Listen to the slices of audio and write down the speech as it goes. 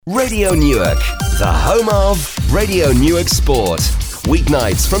Radio Newark, the home of Radio Newark Sport.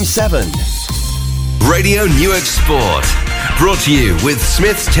 Weeknights from 7. Radio Newark Sport. Brought to you with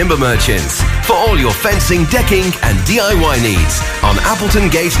Smith's Timber Merchants. For all your fencing, decking and DIY needs on Appleton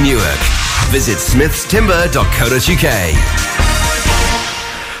Gate, Newark. Visit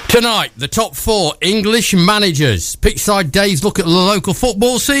smithstimber.co.uk. Tonight, the top 4 English managers. Pitchside Dave's look at the local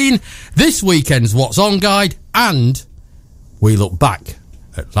football scene. This weekend's What's On guide. And we look back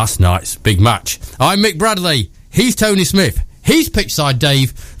at last night's big match. I'm Mick Bradley. He's Tony Smith. He's Pitchside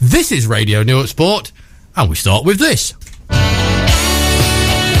Dave. This is Radio Newark Sport. And we start with this.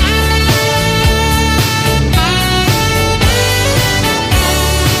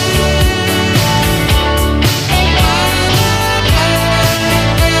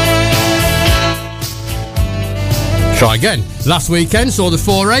 Try again. Last weekend saw the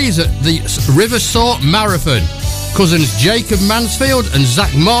 4As at the Riversort Marathon. Cousins Jacob Mansfield and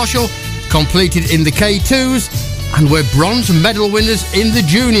Zach Marshall completed in the K2s and were bronze medal winners in the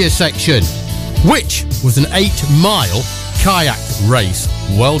junior section, which was an 8-mile kayak race.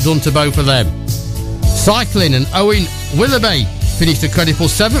 Well done to both of them. Cycling, and Owen Willoughby finished a credible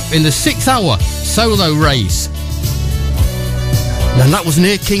 7th in the 6-hour solo race. And that was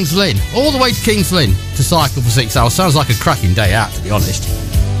near Kings Lynn, all the way to Kings Lynn to cycle for 6 hours. Sounds like a cracking day out, to be honest.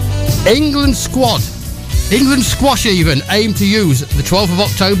 England squash even aim to use the 12th of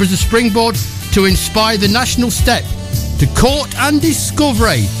October as a springboard to inspire the national step to court and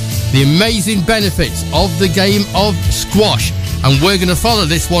discovery the amazing benefits of the game of squash. And we're going to follow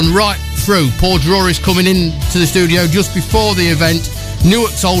this one right through. Paul Drury's coming in to the studio just before the event.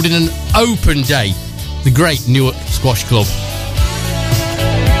 Newark's holding an open day. The great Newark Squash Club.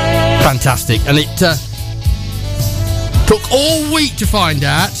 Fantastic. And it took all week to find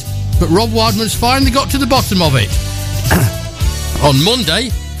out, but Rob Wildman's finally got to the bottom of it. On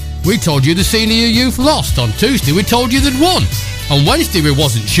Monday, we told you the senior youth lost. On Tuesday, we told you they'd won. On Wednesday, we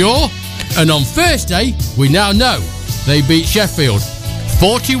wasn't sure. And on Thursday, we now know they beat Sheffield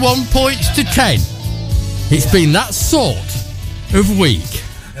 41 points to 10. It's been that sort of week.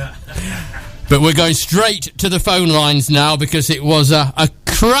 But we're going straight to the phone lines now because it was a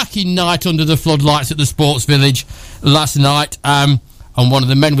cracking night under the floodlights at the Sports Village last night. And one of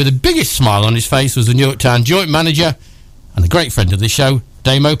the men with the biggest smile on his face was the Newark Town joint manager and a great friend of the show,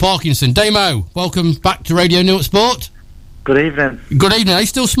 Damo Parkinson. Damo, welcome back to Radio Newark Sport. Good evening. Good evening. Are you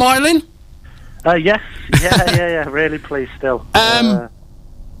still smiling? Yes. Yeah. Really pleased still. I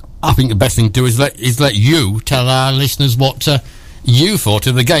think the best thing to do is let you tell our listeners what you thought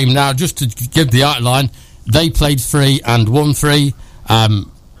of the game. Now, just to give the outline, they played 3 and won 3.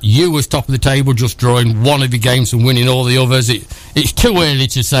 You was top of the table, just drawing one of your games and winning all the others. It's too early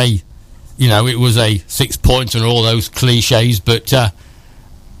to say, it was a 6 points and all those cliches, but I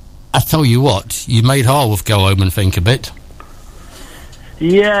tell you what, you made Harworth go home and think a bit.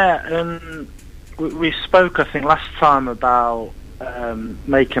 Yeah, and we spoke, I think, last time about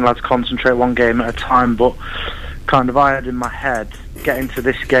making lads concentrate one game at a time, but kind of I had in my head, getting to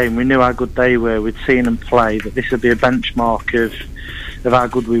this game, we knew how good they were, we'd seen them play, that this would be a benchmark of how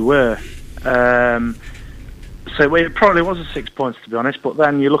good we were. So it probably was a 6 points, to be honest, but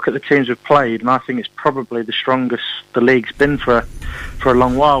then you look at the teams we've played, and I think it's probably the strongest the league's been for a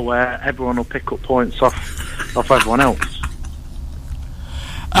long while, where everyone will pick up points off everyone else.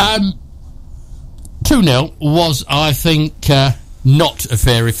 2-0 was, I think, not a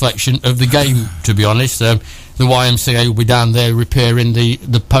fair reflection of the game, to be honest. The YMCA will be down there repairing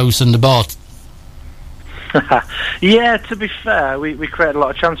the posts and the bar. Yeah, to be fair, we created a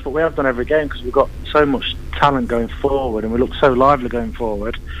lot of chance, but we have done every game because we've got so much talent going forward and we look so lively going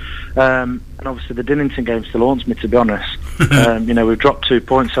forward. And obviously the Dinnington game still haunts me, to be honest. We've dropped 2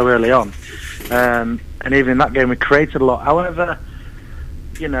 points so early on. And even in that game we created a lot. However,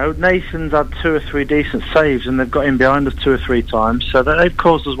 Nathan's had 2 or 3 decent saves and they've got in behind us 2 or 3 times, so they've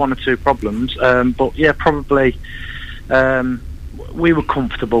caused us 1 or 2 problems. But yeah, probably we were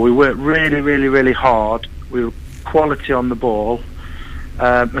comfortable. We worked really, really, really hard. We were quality on the ball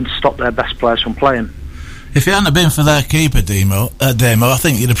and stopped their best players from playing. If it hadn't been for their keeper, Damo, I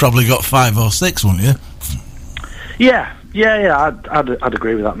think you'd have probably got 5 or 6, wouldn't you? Yeah. I'd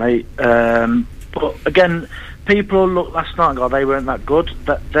agree with that, mate. But again, people look last night and go, they weren't that good.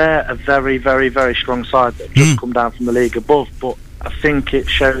 They're a very, very, very strong side that have just come down from the league above. But I think it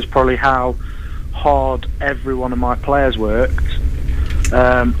shows probably how hard every one of my players worked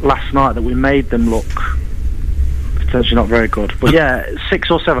last night, that we made them look potentially not very good. But yeah,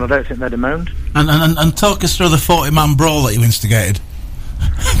 6 or 7, I don't think they'd have moaned. And talk us through the 40-man brawl that you instigated.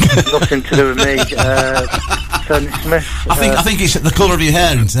 Nothing to do with me. Tony Smith. I think it's the colour of your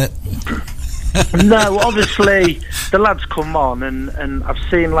hair, isn't it? No, obviously the lads come on, and I've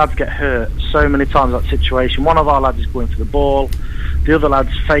seen lads get hurt so many times. That situation. One of our lads is going for the ball, the other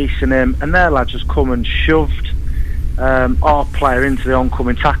lad's facing him, and their lad just come and shoved our player into the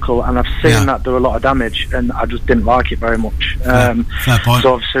oncoming tackle, and I've seen that do a lot of damage, and I just didn't like it very much. Fair point.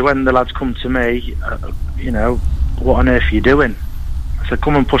 So obviously when the lads come to me, what on earth are you doing? So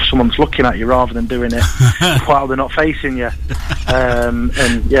come and push someone that's looking at you rather than doing it while they're not facing you. It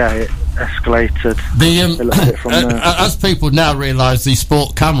escalated a little bit from there. As people now realise, the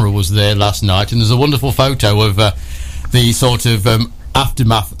sport camera was there last night, and there's a wonderful photo of the sort of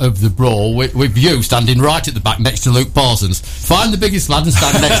aftermath of the brawl with you standing right at the back next to Luke Parsons. Find the biggest lad and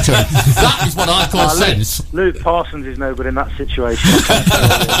stand next to him. That is what I call sense. Luke Parsons is no good in that situation.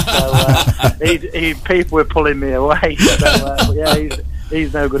 People were pulling me away.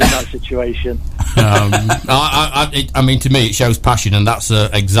 He's no good in that situation. I mean, to me, it shows passion, and that's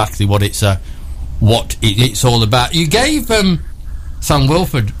exactly what it's all about. You gave Sam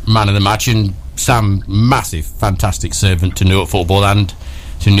Wilford man of the match, and Sam, massive, fantastic servant to Newark football and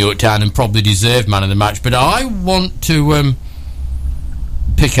to Newark Town, and probably deserved man of the match. But I want to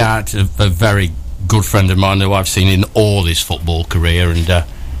pick out a very good friend of mine who I've seen in all his football career, and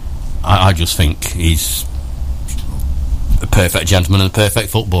I just think he's a perfect gentleman and a perfect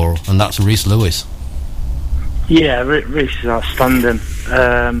footballer, and that's Rhys Lewis. Yeah, Rhys is outstanding.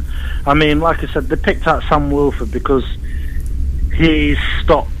 I mean, like I said, they picked out Sam Wilford because he's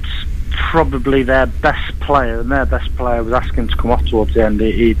stopped probably their best player, and their best player was asking to come off towards the end.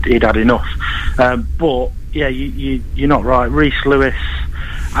 He'd had enough. But yeah, you're not right. Rhys Lewis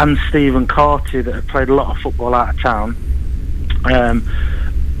and Stephen Carty, that have played a lot of football out of town,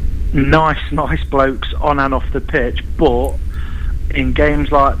 nice blokes on and off the pitch, but in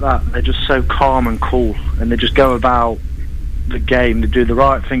games like that they're just so calm and cool, and they just go about the game, they do the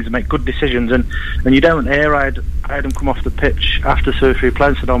right things, they make good decisions, and you don't hear I had them come off the pitch after 2 or 3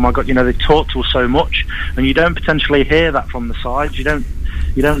 players said, oh my god, they talk to us so much, and you don't potentially hear that from the sides. You don't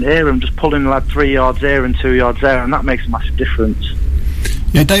hear them just pulling the lad 3 yards there and 2 yards there, and that makes a massive difference.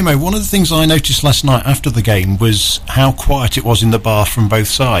 Yeah, Damo, one of the things I noticed last night after the game was how quiet it was in the bar from both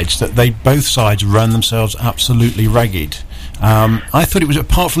sides, that both sides ran themselves absolutely ragged. I thought it was,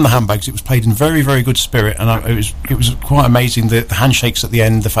 apart from the handbags, it was played in very, very good spirit, and it was quite amazing, the handshakes at the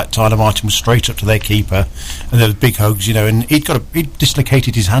end, the fact Tyler Martin was straight up to their keeper, and there were big hugs, and he'd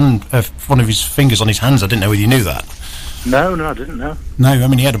dislocated his hand, one of his fingers on his hands. I didn't know whether you knew that. No, I didn't know. No, I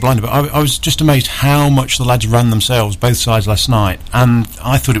mean, he had a blinder, but I was just amazed how much the lads ran themselves, both sides, last night, and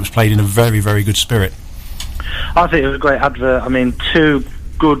I thought it was played in a very, very good spirit. I think it was a great advert. I mean, 2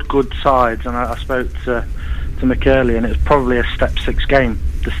 good sides, and I spoke to Mick earlier, and it was probably a step 6 game.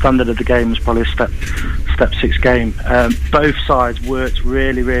 The standard of the game was probably a step 6 game. Both sides worked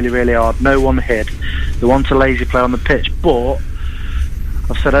really, really, really hard. No one hid. They want a lazy play on the pitch, but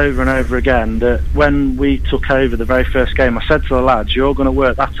I've said over and over again that when we took over the very first game, I said to the lads, you're going to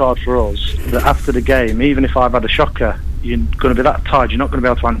work that hard for us that after the game, even if I've had a shocker, you're going to be that tired, you're not going to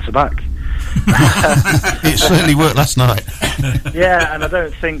be able to answer back. It certainly worked last night. Yeah, and I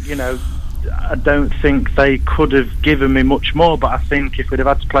don't think they could have given me much more, but I think if we'd have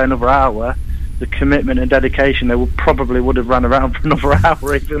had to play another hour, the commitment and dedication, they probably would have ran around for another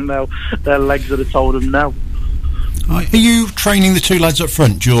hour, even though their legs would have told them no. Are you training the 2 lads up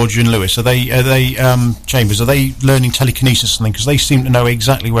front, George and Lewis? Are they Chambers? Are they learning telekinesis or something? Because they seem to know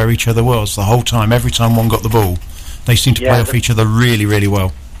exactly where each other was the whole time. Every time one got the ball, they seem to play off each other really, really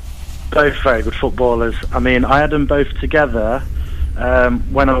well. Both very good footballers. I mean, I had them both together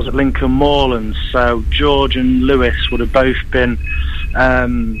when I was at Lincoln Moorlands. So George and Lewis would have both been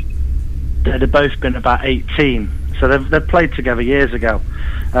they'd have both been about 18. So they've played together years ago.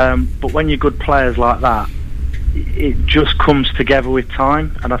 But when you're good players like that, it just comes together with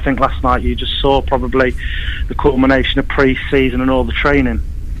time, and I think last night you just saw probably the culmination of pre-season and all the training.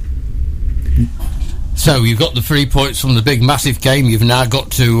 So you've got the 3 points from the big massive game. You've now got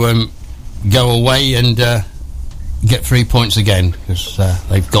to go away and get 3 points again, because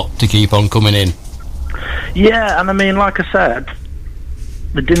they've got to keep on coming in. Yeah, and I mean, like I said,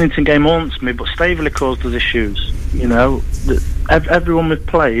 the Dinnington game haunts me, but Staveley caused us issues. Everyone we've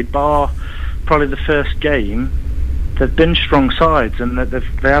played, bar probably the first game, they've been strong sides, and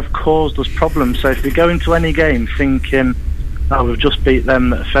they have caused us problems. So if we go into any game thinking, we've just beat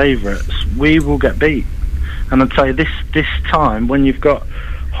them that are favourites, we will get beat. And I'll tell you, this time, when you've got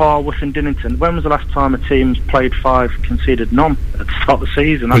Harworth and Dinnington, when was the last time a team's played 5, conceded none at the start of the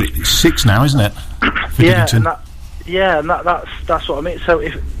season? Well, it's 6 now, isn't it? Yeah, and that's what I mean. So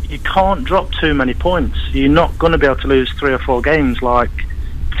if you can't drop too many points. You're not going to be able to lose 3 or 4 games like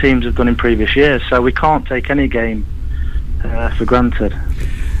teams have done in previous years. So we can't take any game for granted.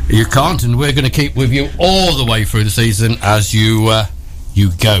 You can't, and we're going to keep with you all the way through the season as you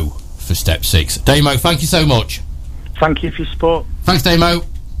go for Step 6. Damo, thank you so much. Thank you for your support. Thanks, Damo.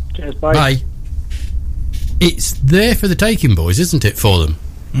 Cheers, bye. Bye. It's there for the taking, boys, isn't it, for them?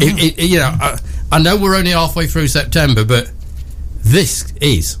 I know we're only halfway through September, but this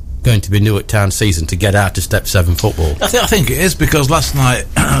is going to be Newark Town's season to get out to Step 7 football. I think it is, because last night,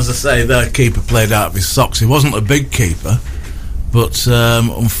 as I say, their keeper played out of his socks. He wasn't a big keeper, but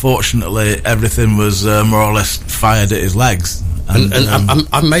unfortunately everything was more or less fired at his legs. And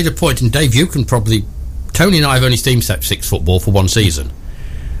I made a point, and Dave, you can probably... Tony and I have only seen Step 6 football for one season,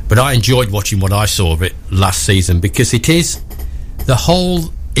 but I enjoyed watching what I saw of it last season, because it is the whole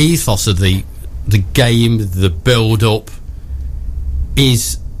ethos of the game, the build-up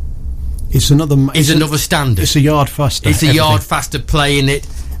is another standard. It's a yard faster. It's a yard faster playing it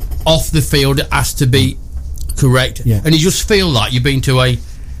off the field. It has to be correct, and you just feel like you've been to a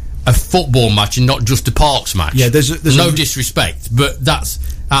football match and not just a Parks match. Yeah, there's no disrespect, but that's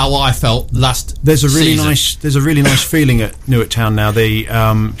how I felt last. There's a really season. nice feeling at Newark Town now. The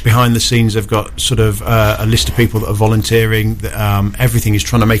behind the scenes, they've got sort of a list of people that are volunteering. Everything is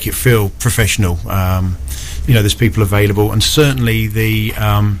trying to make it feel professional. There's people available, and certainly the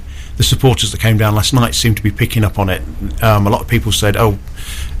supporters that came down last night seemed to be picking up on it. A lot of people said, there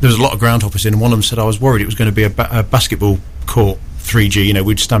was a lot of groundhoppers in, and one of them said, I was worried it was going to be a basketball court 3G,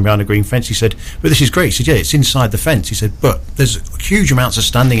 we'd stand behind a green fence. He said, but this is great. He said, it's inside the fence. He said, but there's huge amounts of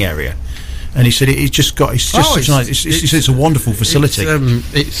standing area. And he said, it's a wonderful facility.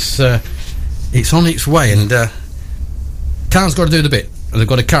 It's on its way, and Town's got to do the bit, and they've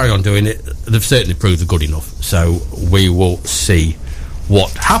got to carry on doing it. They've certainly proved they're good enough, so we will see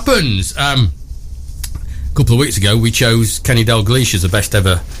what happens. A couple of weeks ago, we chose Kenny Dalglish as the best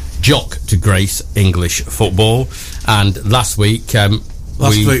ever jock to grace English football, and last week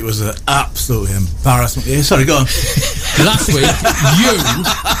week was an absolutely embarrassment. Yeah, sorry, go on. Last week,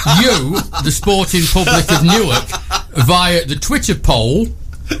 you, the sporting public of Newark, via the Twitter poll,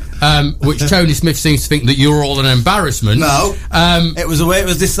 which Tony Smith seems to think that you're all an embarrassment. No, it was the way it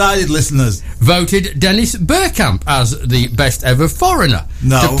was decided, listeners. Voted Dennis Bergkamp as the best ever foreigner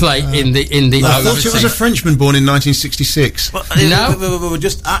to play in the I thought it was a Frenchman born in 1966. Well, we were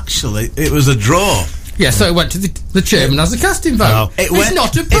just it was a draw. Yeah, so it went to the chairman as a casting vote. No. It's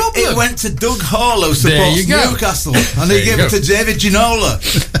not a problem. It went to Doug Hall, who supports Newcastle, and he gave it to David Ginola.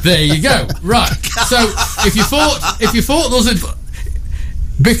 There you go. Right. So if you thought there was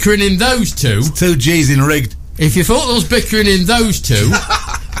bickering in those two, 2 G's in rigged. If you thought there was bickering in those two,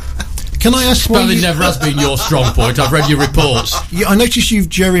 can I ask? Spelling never has been your strong point. I've read your reports. Yeah, I noticed you've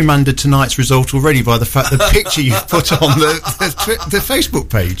gerrymandered tonight's result already by the fact the picture you've put on the Facebook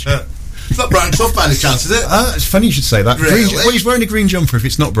page. It's not Brian Clough by any chance, is it? It's funny you should say that. Really? Well, he's wearing a green jumper if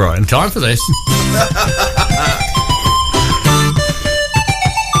it's not Brian. Time for this.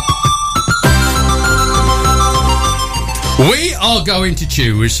 We are going to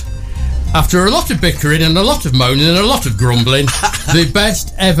choose, after a lot of bickering and a lot of moaning and a lot of grumbling, the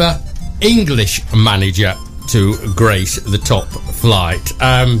best ever English manager to grace the top flight.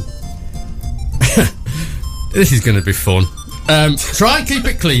 This is going to be fun. Try and keep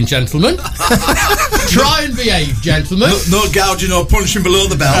it clean, gentlemen. Try and behave, gentlemen. No gouging or punching below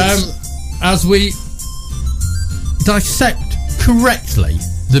the belt. As we dissect correctly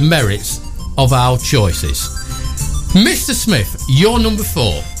the merits of our choices. Mr. Smith, you're number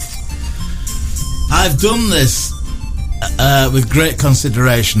 4. I've done this with great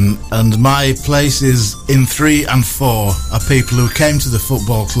consideration, and my places in 3 and 4 are people who came to the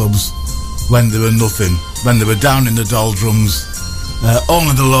football clubs when they were nothing, when they were down in the doldrums.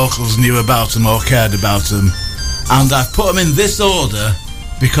 Only the locals knew about them or cared about them, and I've put them in this order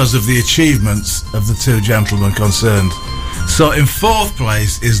because of the achievements of the 2 gentlemen concerned. So in 4th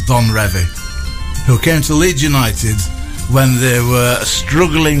place is Don Revie, who came to Leeds United when they were a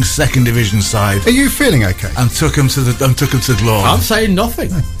struggling 2nd division side. Are you feeling okay? And took him to glory. I'm saying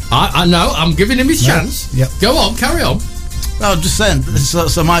nothing. I know. I'm giving him his chance. Yep. Go on, carry on. No, just saying.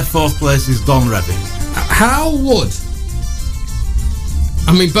 So my 4th place is Don Revie. How would?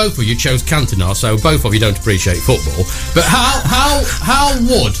 I mean, both of you chose Cantona, so both of you don't appreciate football. But how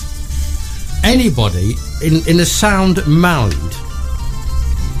would anybody in a sound mind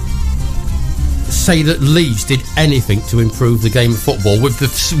say that Leeds did anything to improve the game of football with the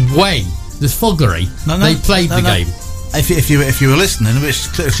way, the thuggery they played the game? if you were listening,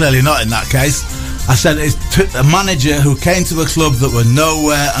 which clearly not in that case, I said it's a manager who came to a club that were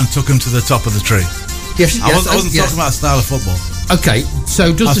nowhere and took them to the top of the tree. Yes, I wasn't talking about style of football. Okay,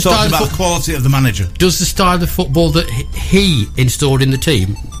 so does I was the style talking of about quality of the manager. Does the style of football that he installed in the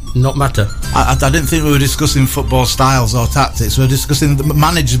team not matter? I didn't think we were discussing football styles or tactics. We were discussing the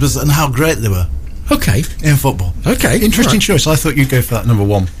managers and how great they were. Okay. In football. Okay. Interesting choice. I thought you'd go for that number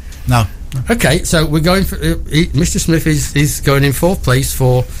one. No. Okay, so we're going for Mr. Smith is going in fourth place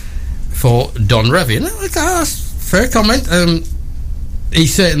for Don Revie. No, that's fair comment. He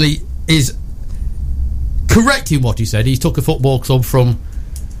certainly is correct in what he said. He took a football club from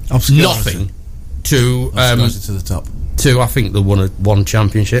nothing to the top. To I think the one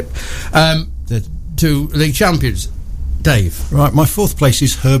championship. To league champions. Dave. Right, my fourth place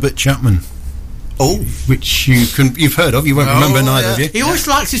is Herbert Chapman. Oh, which you've heard of. You won't remember neither of you. He always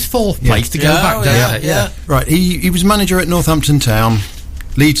likes his fourth place to go back, doesn't he? Right, he was manager at Northampton Town,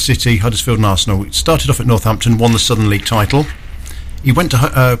 Leeds City, Huddersfield and Arsenal. He started off at Northampton, won the Southern League title. He went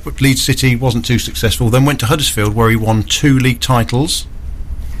to Leeds City, wasn't too successful, then went to Huddersfield where he won 2 league titles.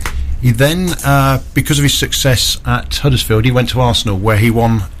 He then, because of his success at Huddersfield, he went to Arsenal where he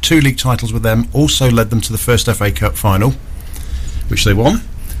won 2 league titles with them, also led them to the first FA Cup final, which they won.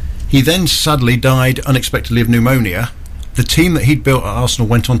 He then sadly died unexpectedly of pneumonia. The team that he'd built at Arsenal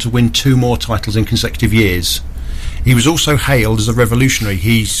went on to win 2 more titles in consecutive years. He was also hailed as a revolutionary.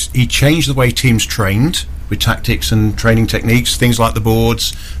 He changed the way teams trained with tactics and training techniques, things like the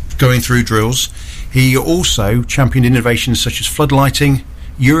boards, going through drills. He also championed innovations such as floodlighting,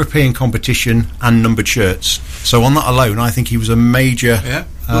 European competition and numbered shirts. So on that alone, I think he was a major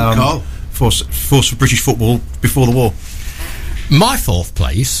force for British football before the war. My fourth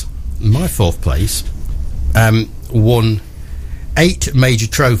place won 8 major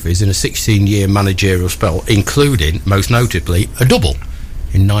trophies in a 16-year managerial spell, including, most notably, a double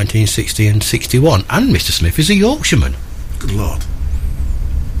in 1960 and 61. And Mr. Smith is a Yorkshireman. Good Lord.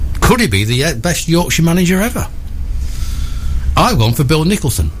 Could he be the best Yorkshire manager ever? I won for Bill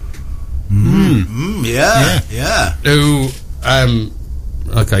Nicholson. Yeah. Who,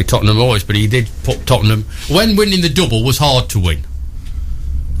 Tottenham always, but he did put Tottenham... When winning the double was hard to win.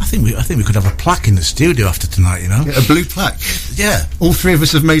 I think we could have a plaque in the studio after tonight, you know? A blue plaque? Yeah. All 3 of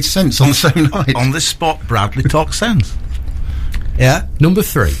us have made sense on the same night. On this spot, Bradley talks sense. Yeah. Number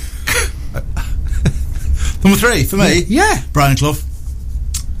 3. Number 3 for me? Yeah. Brian Clough.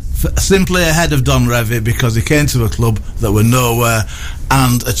 Simply ahead of Don Revie because he came to a club that were nowhere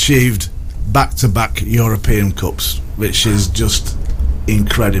and achieved back-to-back European Cups, which is just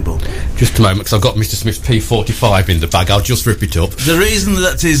incredible. Just a moment, because I've got Mr. Smith's P45 in the bag. I'll just rip it up. The reason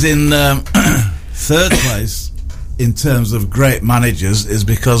that he's in third place in terms of great managers is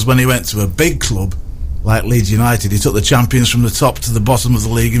because when he went to a big club like Leeds United, he took the champions from the top to the bottom of the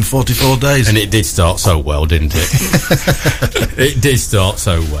league in 44 days. And it did start so well, didn't it? It did start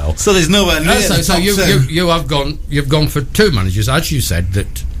so well. So there's nowhere near the top 10. You've gone for 2 managers, as you said,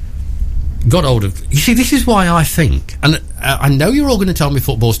 that got hold of... You see, this is why I think, and I know you're all going to tell me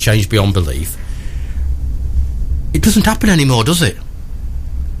football's changed beyond belief. It doesn't happen anymore, does it?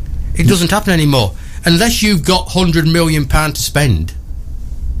 It doesn't happen anymore. Unless you've got £100 million to spend.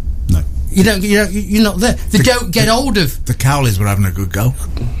 No. You're not there. They don't get hold of... The Cowleys were having a good go,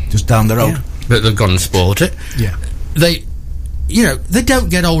 just down the road. Yeah. But they've gone and spoiled it. Yeah. They don't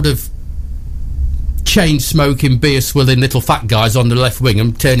get hold of chain-smoking, beer-swilling little fat guys on the left wing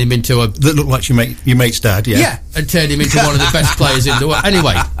and turn him into a... That look like your mate's dad, yeah. Yeah, and turn him into one of the best players in the world.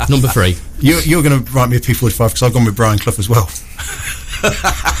 Anyway, number 3. You're going to write me a P45 because I've gone with Brian Clough as well.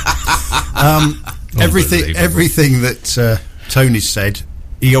 Everything that Tony said,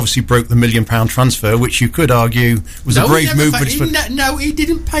 he obviously broke the £1 million transfer, which you could argue was a brave move. He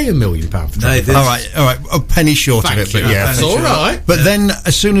didn't pay £1 million for that. All right, a penny short of it, but yeah, that's all right. But then,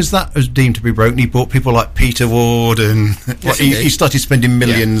 as soon as that was deemed to be broken, he bought people like Peter Ward, and he started spending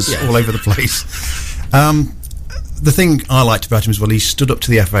millions all over the place. The thing I liked about him as well, he stood up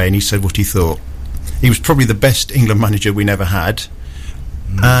to the FA and he said what he thought. He was probably the best England manager we never had.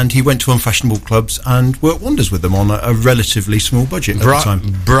 And he went to unfashionable clubs and worked wonders with them on a relatively small budget at the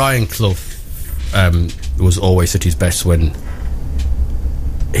time. Brian Clough was always at his best when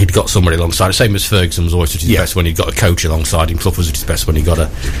he'd got somebody alongside. Same as Ferguson was always at his best when he'd got a coach alongside him. Clough was at his best when he got a...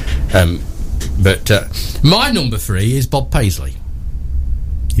 my number 3 is Bob Paisley.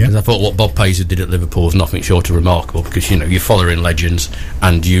 Yeah. And I thought what Bob Paisley did at Liverpool was nothing short of remarkable because, you're following legends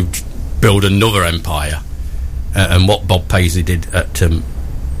and you build another empire. And what Bob Paisley did at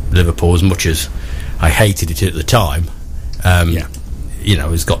Liverpool, as much as I hated it at the time,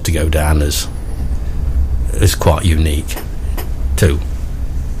 has got to go down as is quite unique. 2.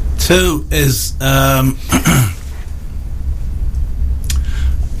 2 is a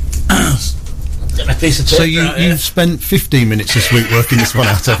piece of tape. So you've spent 15 minutes this week working this one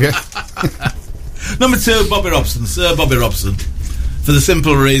out, have you? Number 2, Bobby Robson, Sir Bobby Robson, for the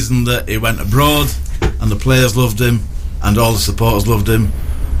simple reason that he went abroad and the players loved him and all the supporters loved him.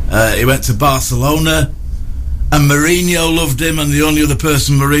 He went to Barcelona and Mourinho loved him, and the only other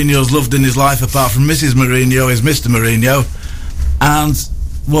person Mourinho's loved in his life apart from Mrs. Mourinho is Mr. Mourinho. And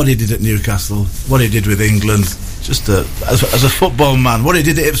what he did at Newcastle, what he did with England, just as a football man, what he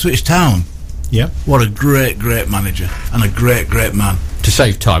did at Ipswich Town. Yeah. What a great manager and a great man. To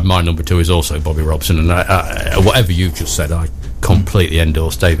save time, my number 2 is also Bobby Robson, and whatever you've just said, I completely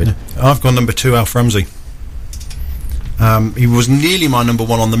endorse, David. I've gone number 2, Alf Ramsey. He was nearly my number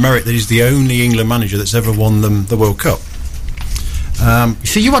 1 on the merit that he's the only England manager that's ever won them the World Cup.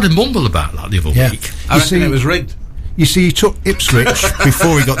 See, you had a mumble about that the other week. I reckon it was rigged. You see, he took Ipswich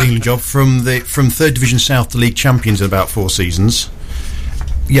before he got the England job from 3rd Division South to League Champions in about 4 seasons.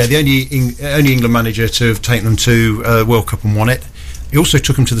 Yeah, the only England manager to have taken them to World Cup and won it. He also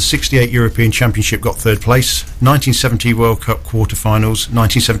took them to the 68 European Championship, got 3rd place, 1970 World Cup quarter-finals,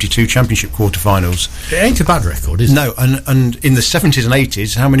 1972 Championship quarter-finals. It ain't a bad record, is it? No, and in the 70s and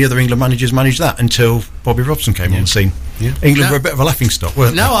 80s, how many other England managers managed that until Bobby Robson came on the scene? Yeah. England were a bit of a laughing stock,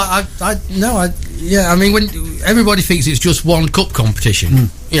 weren't they? I mean, when everybody thinks it's just one cup competition,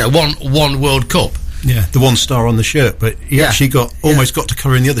 one World Cup. Yeah, the 1 star on the shirt, but he actually almost got to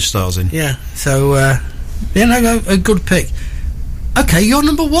colouring the other stars in. Yeah, so a good pick. Okay, you're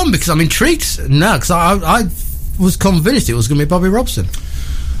number 1 because I'm intrigued now, because I was convinced it was going to be Bobby Robson.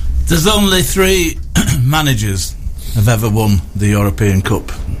 There's only 3 managers have ever won the European Cup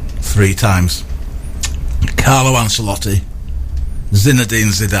 3 times. Carlo Ancelotti,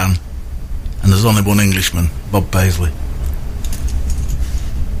 Zinedine Zidane, and there's only one Englishman, Bob Paisley.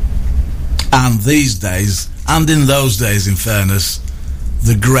 And these days, and in those days, in fairness,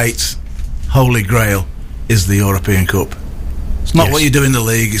 the great Holy Grail is the European Cup. It's not what you do in the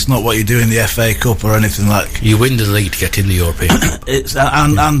league, it's not what you do in the FA Cup or anything like. You win the league to get in the European Cup.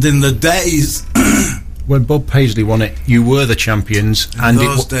 And in the days when Bob Paisley won it, you were the champions. And in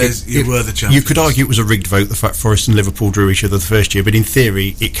those days, you were the champions. You could argue it was a rigged vote, the fact Forest and Liverpool drew each other the first year, but in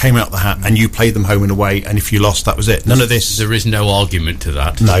theory, it came out the hat, and you played them home and away, and if you lost, that was it. None of this... There is no argument to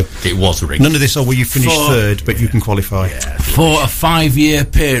that. No. It was rigged. None of this, you finished 3rd, but you can qualify. Yeah. For a 5-year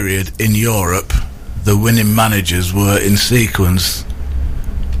period in Europe, the winning managers were in sequence...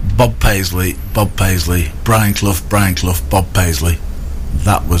 Bob Paisley, Brian Clough, Bob Paisley.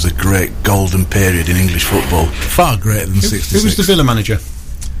 That was a great golden period in English football, far greater than 66. Who was the Villa manager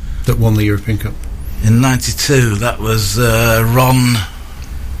that won the European Cup? In 92, that was Ron...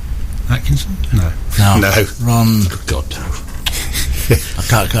 Atkinson? No. Ron... Good God, no. I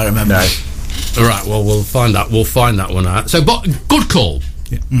can't remember. No. All right, well, we'll find that one out. So, good call.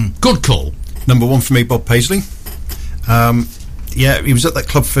 Yeah. Good call. Number 1 for me, Bob Paisley. He was at that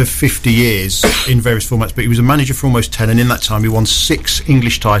club for 50 years in various formats, but he was a manager for almost 10, and in that time he won 6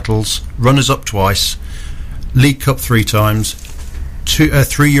 English titles, runners-up twice, League Cup 3 times,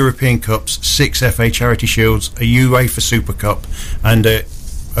 3 European Cups, 6 FA Charity Shields, a UEFA Super Cup, and a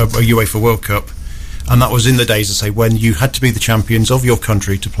UEFA World Cup. And that was in the days, I say, when you had to be the champions of your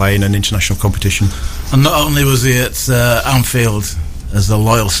country to play in an international competition. And not only was he at Anfield as a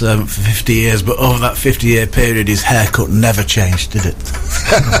loyal servant for 50 years, but over that 50-year period his haircut never changed, did it?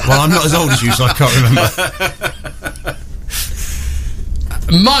 Well, I'm not as old as you, so I can't remember.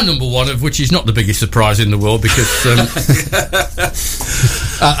 My number 1, of which is not the biggest surprise in the world, because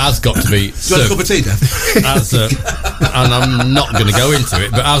has got to be... Do you want a cup of tea, Dave? And I'm not going to go into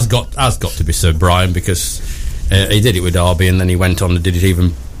it, but has got to be Sir Brian, because he did it with Derby, and then he went on and did it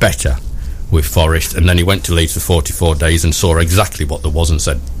even better with Forest, and then he went to Leeds for 44 days and saw exactly what there was and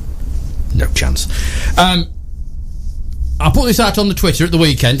said, no chance. I put this out on the Twitter at the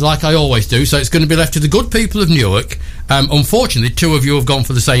weekend, like I always do, so it's going to be left to the good people of Newark. Unfortunately, 2 of you have gone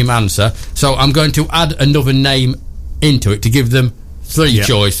for the same answer, so I'm going to add another name into it to give them 3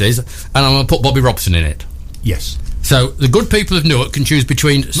 choices, and I'm going to put Bobby Robson in it. Yes. So the good people of Newark can choose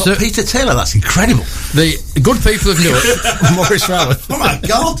between... Peter Taylor, that's incredible. The good people of Newark... Maurice Rowett. Oh my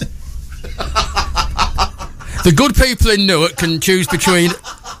God! The good people in Newark can choose between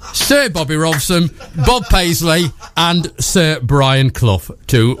Sir Bobby Robson, Bob Paisley and Sir Brian Clough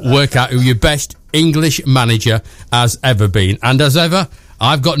to work out who your best English manager has ever been. And as ever,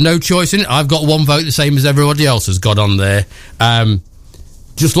 I've got no choice in it. I've got 1 vote, the same as everybody else has got on there.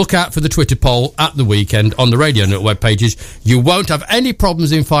 Just look out for the Twitter poll at the weekend on the Radio Network web pages. You won't have any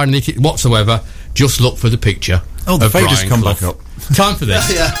problems in finding it whatsoever. just look for the picture. Oh, the of fade has Brian come Clough. back up. Time for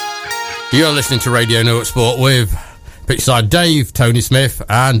this. Yeah. You're listening to Radio Newark Sport with Pitchside Dave, Tony Smith,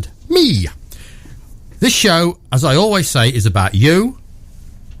 and me. This show, as I always say, is about you,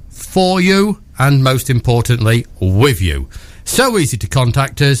 for you, and most importantly, with you. So easy to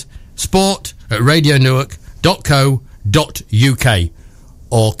contact us, sport@radionewark.co.uk,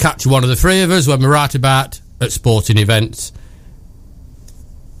 or catch one of the three of us when we're out about at sporting events.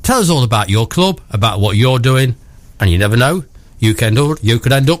 Tell us all about your club, about what you're doing, and you never know, you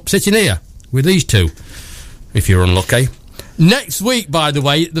could end up sitting here with these two, if you're unlucky. Next week, by the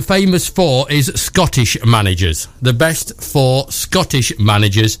way, the famous four is Scottish managers. The best four Scottish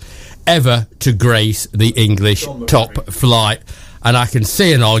managers ever to grace the English top flight. And I can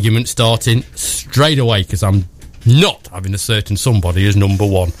see an argument starting straight away, because I'm not having a certain somebody as number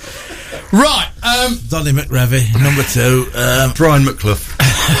one. Right. Donny McRevy, number two. Brian McClough.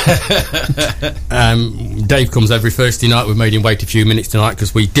 Dave comes every Thursday night. We've made him wait a few minutes tonight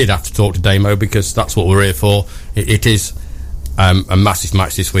because we did have to talk to Damo, because that's what we're here for. It is a massive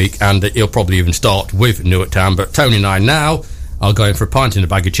match this week, and he'll probably even start with Newark Town. But Tony and I now are going for a pint in a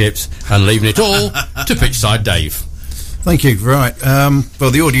bag of chips and leaving it all to Pitchside Dave. Thank you. Right.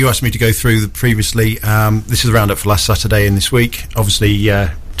 Well, the order you asked me to go through previously, this is the roundup for last Saturday and this week. Obviously,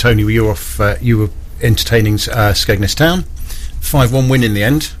 Tony, you were off. You were entertaining Skegness Town. 5-1 win in the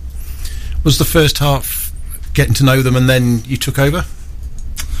end. Was the first half getting to know them and then you took over?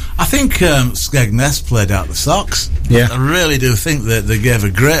 I think Skegness played out the socks. Yeah. I really do think that they gave a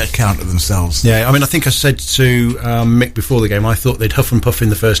great account of themselves. Yeah, I mean, I think I said to Mick before the game, I thought they'd huff and puff in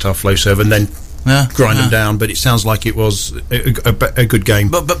the first half, flow serve, and then grind them down, but it sounds like it was a good game.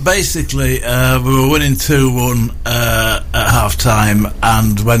 But basically, we were winning 2-1 at half-time,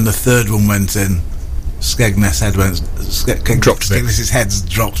 and when the third one went in, Skegness' head Skegness's heads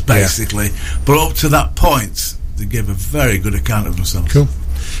dropped, basically. Yeah. But up to that point, they gave a very good account of themselves. Cool.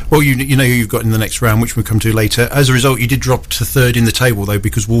 Well, you know who you've got in the next round, which we'll come to later. As a result, you did drop to third in the table, though,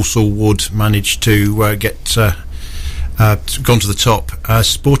 because Walsall Wood managed to get gone to the top.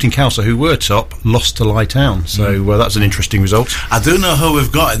 Sporting Cowser, who were top, lost to Lye Town, so that's an interesting result. I do know who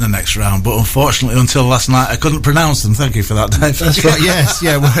we've got in the next round, but unfortunately, until last night, I couldn't pronounce them. Thank you for that, Dave. That's right. Yes,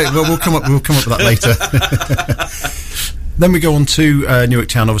 yeah. Well, we'll come up with that later. Then we go on to Newark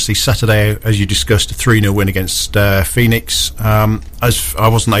Town. Obviously, Saturday, as you discussed, a 3-0 win against Phoenix. As I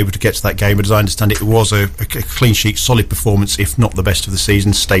wasn't able to get to that game, but as I understand it, it was a clean sheet, solid performance, if not the best of the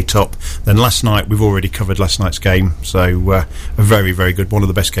season, stay top. Then last night, we've already covered last night's game, so a very, very good, one of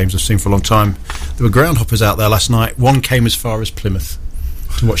the best games I've seen for a long time. There were groundhoppers out there last night. One came as far as Plymouth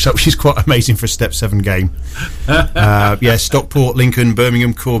to watch that, which is quite amazing for a Step 7 game. Stockport, Lincoln,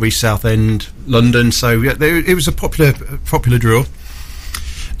 Birmingham, Corby, Southend, London. So it was a popular draw.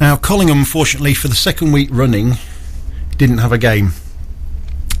 Now Collingham, unfortunately, for the second week running, didn't have a game.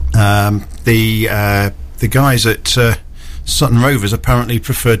 The guys at Sutton Rovers apparently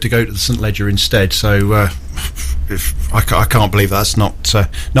preferred to go to the St Ledger instead. So I can't believe that's not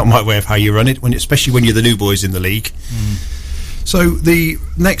my way of how you run it, especially when you're the new boys in the league. So the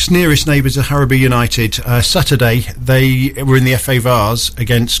next nearest neighbours are Harrowby United. Saturday they were in the FA Vars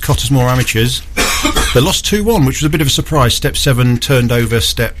against Cottesmore Amateurs. They lost 2-1, which was a bit of a surprise. Step 7 turned over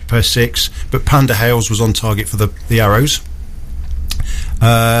Step 6, but Panda Hales was on target for the Arrows.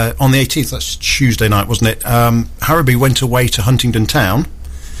 On the 18th, that's Tuesday night, wasn't it? Harrowby went away to Huntingdon Town,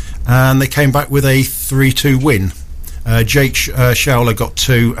 and they came back with a 3-2 win. Jake Showler got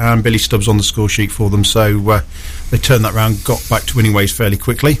 2 and Billy Stubbs on the score sheet for them, so they turned that round, got back to winning ways fairly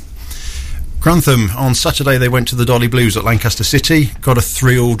quickly. Grantham, on Saturday they went to the Dolly Blues at Lancaster City, got a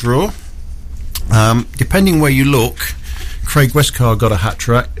 3-3 draw. Depending where you look, Craig Westcar got a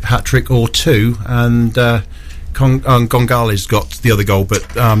hat-trick or 2, and Gongali's got the other goal, but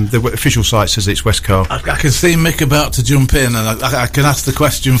the official site says it's Westcar. I can see Mick about to jump in, and I can ask the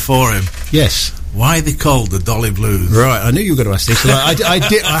question for him. Yes. Why are they called the Dolly Blues? Right, I knew you were going to ask this.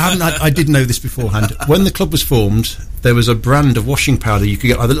 I did know this beforehand. When the club was formed, there was a brand of washing powder. You could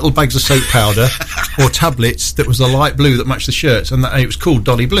get either little bags of soap powder or tablets that was a light blue that matched the shirts, and it was called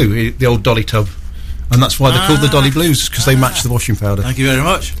Dolly Blue, the old Dolly tub. And that's why they're called the Dolly Blues, because they match the washing powder. Thank you very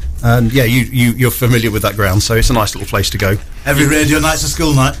much. And yeah, you're familiar with that ground, so it's a nice little place to go. Every radio night's a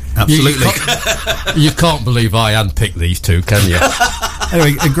school night. Absolutely. You can't believe I handpicked these two, can you?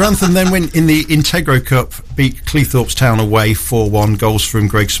 Anyway, Grantham then went in the Integro Cup, beat Cleethorpes Town away 4-1. Goals from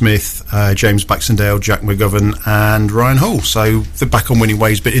Greg Smith, James Baxendale, Jack McGovern and Ryan Hull. So they're back on winning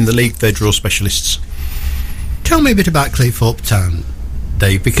ways, but in the league they're draw specialists. Tell me a bit about Cleethorpes Town,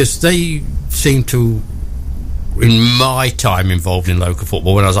 Dave, because they seem to in my time involved in local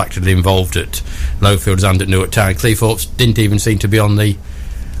football, when I was actively involved at Lowfields and at Newark Town, Cleethorpes didn't even seem to be on the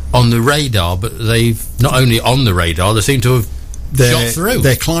radar, but they've not only on the radar, they seem to have shot through.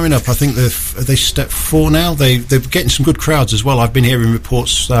 They're climbing up. I think they step 4 now. They're getting some good crowds as well. I've been hearing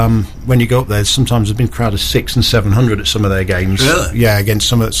reports when you go up there. Sometimes there's been a crowd of 600 and 700 at some of their games. Really? Yeah, against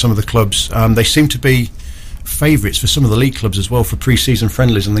some of the clubs. They seem to be favourites for some of the league clubs as well for pre-season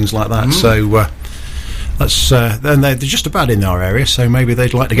friendlies and things like that. So that's then they're just about in our area. So maybe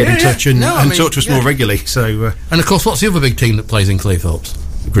they'd like to get in touch and talk to us more regularly. So and of course, what's the other big team that plays in Cleethorpes?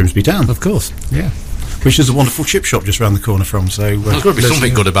 Grimsby Town, of course. Yeah. Which is a wonderful chip shop just round the corner from. So there's got to be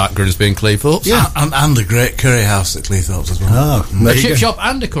something good about Grimsby and Cleethorpes. Yeah, and a great curry house at Cleethorpes as well. A chip shop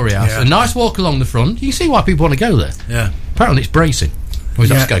and a curry house. A nice walk along the front. You can see why people want to go there. Yeah. Apparently it's bracing. Or is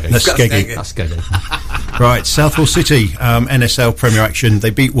that Skeggy? That's Skeggy. That's Skeggy. Right, Southwell City, NSL Premier Action.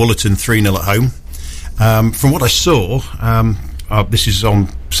 They beat Wollerton 3-0 at home. From what I saw, this is on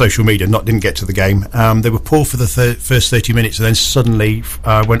social media, didn't get to the game. They were poor for the first 30 minutes and then suddenly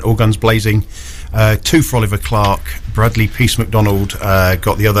went all guns blazing. 2 for Oliver Clark. Bradley Peace McDonald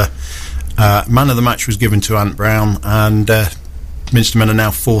got the other. Man of the match was given to Ant Brown, and Minstermen are now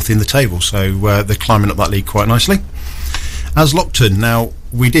 4th in the table, so they're climbing up that league quite nicely. As Lockton, now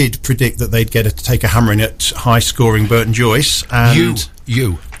we did predict that they'd take a hammering at high-scoring Burton Joyce. And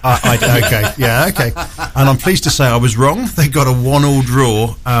you. Okay. And I'm pleased to say I was wrong. They got a 1-1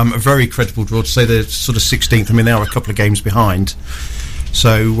 draw, a very credible draw, to say they're sort of 16th. I mean, they are a couple of games behind.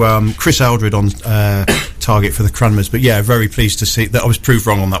 So Chris Aldred on target for the Cranmers, but yeah, very pleased to see that I was proved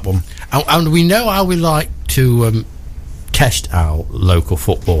wrong on that one. And we know how we like to test our local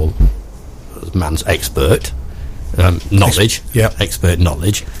football man's expert knowledge. Expert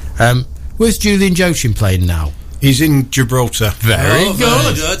knowledge. Where's Julian Joshin playing now? He's in Gibraltar. Very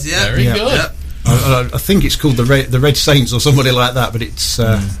good. Very good. Good. I think it's called the Red Saints or somebody like that, but it's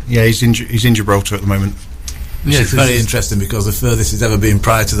he's in Gibraltar at the moment. Yeah, it's very interesting because the furthest he's ever been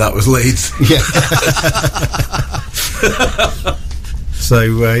prior to that was Leeds. Yeah.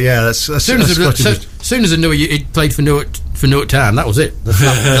 So that's as soon as I knew he'd played for Newark Town, that was it.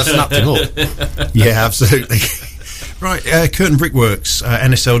 That snapped him up. Yeah, absolutely. Right, Curtin Brickworks,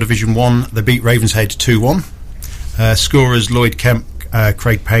 NSL Division 1. They beat Ravenshead 2-1. Scorers Lloyd Kemp,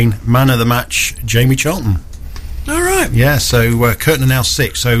 Craig Payne. Man of the match, Jamie Charlton. All right. Yeah, so Curtin are now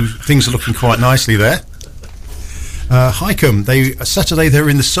 6, so things are looking quite nicely there. Highcombe, Saturday they were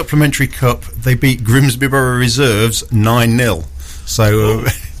in the Supplementary Cup. They beat Grimsby Borough Reserves 9-0. So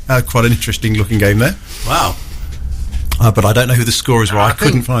quite an interesting looking game there. Wow. But I don't know who the scorers were. I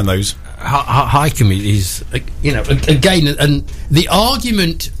couldn't find those. Highcombe is, again, and the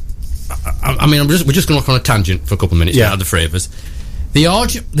argument. I mean, we're just going to look on a tangent for a couple of minutes now, the three of us. The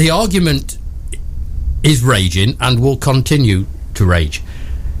argument is raging and will continue to rage.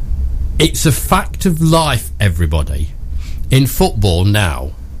 It's a fact of life, everybody. In football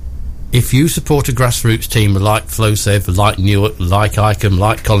now, if you support a grassroots team like Flowsafe, like Newark, like Icombe,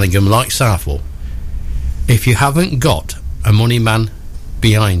 like Collingham, like Southwell, if you haven't got a money man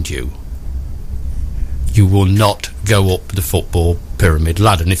behind you, you will not go up the football pyramid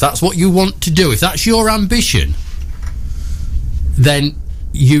ladder. And if that's what you want to do, if that's your ambition, then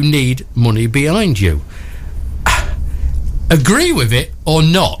you need money behind you. Agree with it or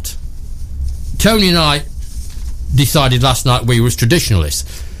not, Tony and I decided last night we were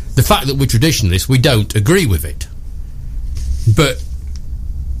traditionalists. The fact that we're traditionalists, we don't agree with it. But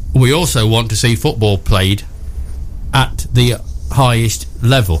we also want to see football played at the highest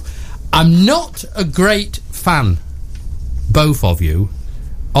level. I'm not a great fan, both of you,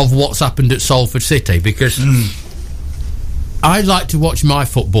 of what's happened at Salford City, because I like to watch my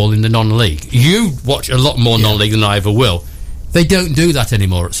football in the non-league. You watch a lot more non-league than I ever will. They don't do that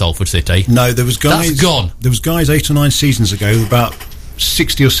anymore at Salford City. No, there was guys. That's gone. There was guys 8 or 9 seasons ago, about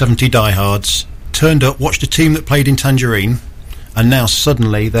 60 or 70 diehards, turned up, watched a team that played in Tangerine, and now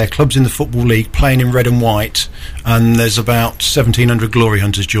suddenly their club's in the Football League playing in red and white, and there's about 1,700 glory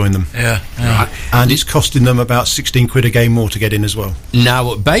hunters join them. Yeah. Right. And it's costing them about 16 quid a game more to get in as well.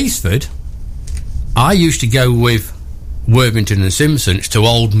 Now at Basford, I used to go with Worthington and Simpsons to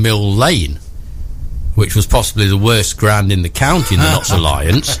Old Mill Lane, which was possibly the worst ground in the county in the Notts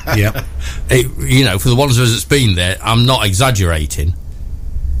Alliance. Yeah. For the ones of us that's been there, I'm not exaggerating.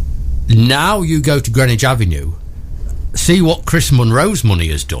 Now you go to Greenwich Avenue, see what Chris Munro's money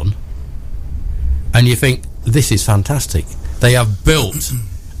has done, and you think, this is fantastic. They have built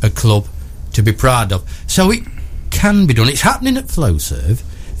a club to be proud of. So it can be done. It's happening at Flowserve.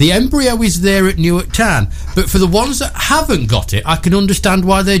 The embryo is there at Newark Town. But for the ones that haven't got it, I can understand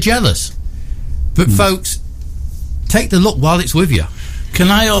why they're jealous. But folks, take the luck while it's with you. Can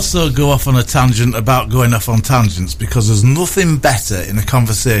I also go off on a tangent about going off on tangents? Because there's nothing better in a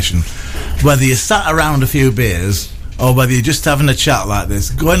conversation, whether you sat around a few beers or whether you're just having a chat like this.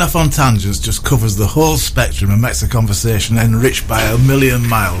 Going off on tangents just covers the whole spectrum and makes the conversation enriched by a million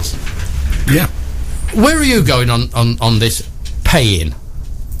miles. Yeah. Where are you going on this pay-in?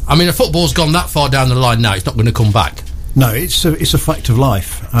 I mean, if football's gone that far down the line now, it's not going to come back. No, it's a fact of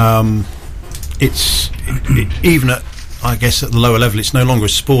life. Even at, I guess, at the lower level, it's no longer a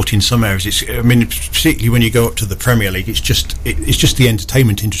sport in some areas. I mean, particularly when you go up to the Premier League, it's just the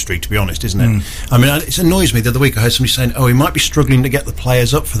entertainment industry, to be honest, isn't it? I mean, it annoys me. The other week I heard somebody saying, "Oh, he might be struggling to get the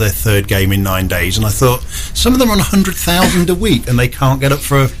players up for their third game in 9 days," and I thought, some of them are on 100,000 a week, and they can't get up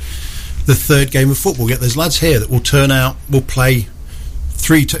for the third game of football. Yet there's lads here that will turn out, will play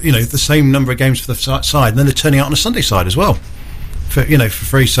the same number of games for the side, and then they're turning out on a Sunday side as well, for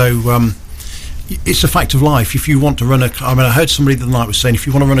free. So. It's a fact of life. If you want to run I heard somebody the other night was saying if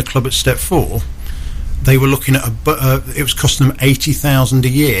you want to run a club at Step 4, they were looking at it was costing them 80,000 a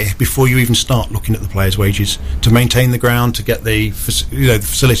year before you even start looking at the players' wages to maintain the ground, to get the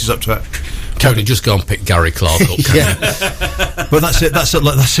facilities up to it. Tony, just go and pick Gary Clark up. Yeah, but that's it.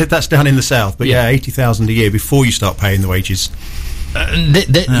 That's down in the south. But yeah, 80,000 a year before you start paying the wages.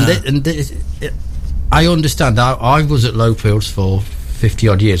 I understand. I was at Lowfields for 50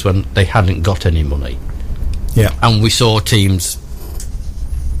 odd years when they hadn't got any money. Yeah. And we saw teams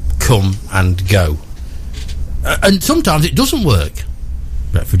come and go. And sometimes it doesn't work.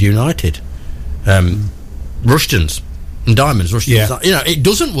 Bradford United, Rushtons and Diamonds, it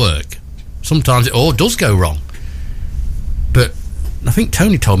doesn't work. Sometimes it all does go wrong. But I think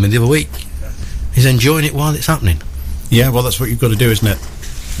Tony told me the other week he's enjoying it while it's happening. Yeah, well, that's what you've got to do, isn't it?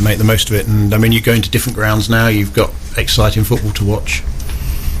 Make the most of it. And I mean, you're going to different grounds now, you've got exciting football to watch.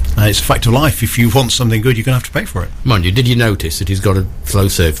 It's a fact of life. If you want something good, you're going to have to pay for it. Mind you, did you notice that he's got a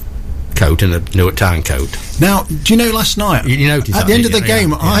Flowserve coat and a Newark Town coat? Now, do you know last night, you noticed at the end of the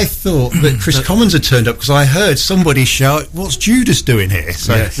game, I thought that Chris Commons had turned up because I heard somebody shout, "What's Judas doing here?"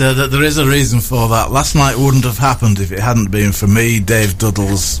 So there is a reason for that. Last night wouldn't have happened if it hadn't been for me, Dave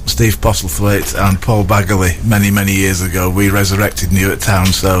Duddles, Steve Postlethwaite and Paul Baggerley. Many years ago, we resurrected Newark Town,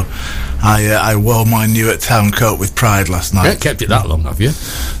 so I wore my Newark Town coat with pride last night. You haven't kept it that long, have you?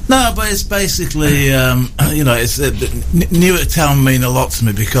 No, but it's basically, Newark Town mean a lot to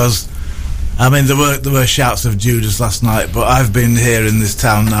me because, I mean, there were shouts of Judas last night, but I've been here in this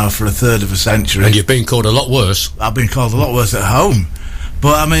town now for a third of a century. And you've been called a lot worse. I've been called a lot worse at home.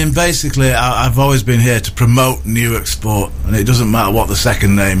 But, I mean, basically, I've always been here to promote Newark sport, and it doesn't matter what the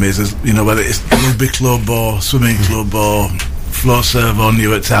second name is, whether it's rugby club or swimming club or Flowserve or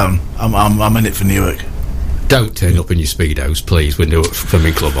Newark Town. I'm in it for Newark. Don't turn up in your Speedos, please, with Newark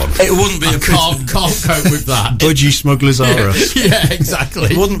Swimming Club on. It wouldn't be can't cope with that. Budgie smugglers are us. Yeah, exactly.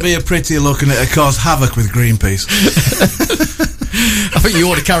 It wouldn't be a pretty look, and it'd cause havoc with Greenpeace. I think you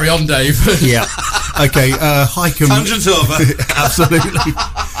ought to carry on, Dave. Yeah. Okay, Highcombe. Tangent over. Absolutely.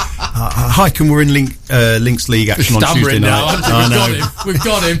 Highcombe were in Links League action on Tuesday night. We've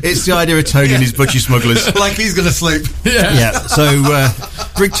got him. It's the idea of Tony and his budgie smugglers. Like he's going to sleep. Yeah. So,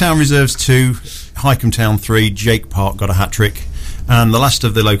 Brigtown Reserves 2, Highcombe Town 3, Jake Park got a hat-trick. And the last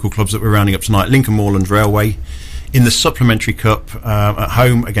of the local clubs that we're rounding up tonight, Lincoln Moorland Railway, in the Supplementary Cup at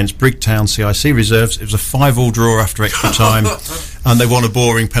home against Brigtown CIC Reserves. It was a 5-5 draw after extra time, and they won a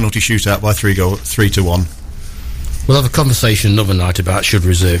boring penalty shootout by 3-1. We'll have a conversation another night about should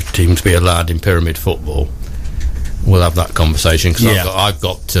reserve teams be allowed in pyramid football. We'll have that conversation because I've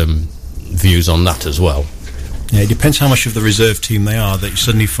got views on that as well. Yeah, it depends how much of the reserve team they are that you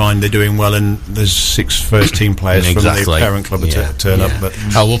suddenly find they're doing well, and there's 6 first-team players from the parent club turn up. But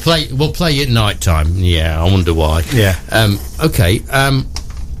we'll play at night time. Yeah, I wonder why. Yeah. Okay.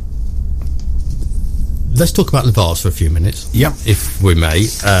 Let's talk about the Vars for a few minutes. Yep. If we may.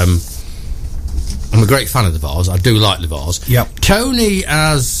 I'm a great fan of the Vars. I do like the Vars. Yep. Tony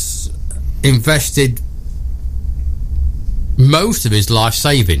has invested most of his life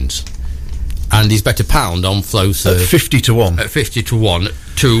savings, and he's bet a pound on Flowserve at 50-1. At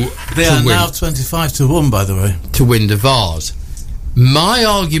 50-1 they are now 25-1, by the way, to win the Vars. My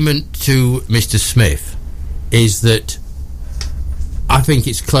argument to Mr. Smith is that I think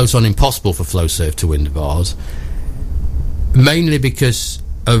it's close on impossible for Flowserve to win the Vars, mainly because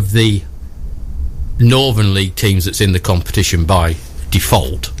of the Northern League teams that's in the competition by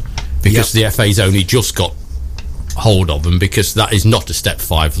default, because the FA's only just got hold of them, because that is not a Step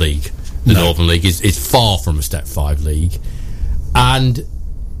 5 league. The Northern League is far from a Step 5 league. And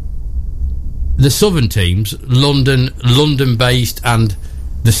the southern teams, London-based and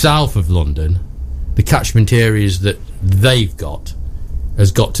the south of London, the catchment areas that they've got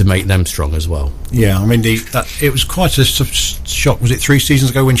has got to make them strong as well. Yeah, I mean, it was quite a shock. Was it 3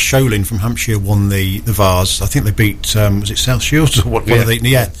 seasons ago when Sholin from Hampshire won the Vars? I think they beat, was it South Shields or what? Yeah.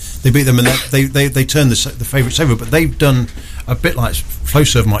 They beat them, and they turned the favourites over. But they've done a bit like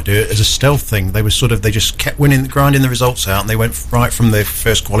Flowserve might do it as a stealth thing. They just kept grinding the results out, and they went right from their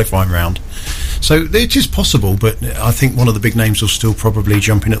first qualifying round. So it is possible, but I think one of the big names will still probably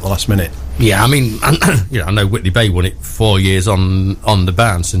jump in at the last minute. Yeah, I mean, I know Whitley Bay won it 4 years on the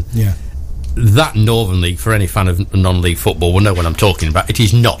bounce, and that Northern League, for any fan of non-league football, will know what I'm talking about. It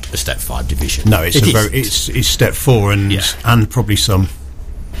is not a Step 5 division. No, it's Step 4 and probably some.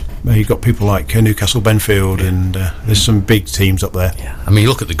 You've got people like Newcastle Benfield, and there's some big teams up there. Yeah, I mean,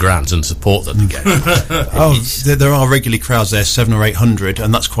 look at the grounds and support that they get. There are regularly crowds there, 700 or 800,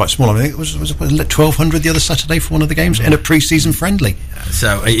 and that's quite small. I think it was 1,200 the other Saturday for one of the games in a pre-season friendly.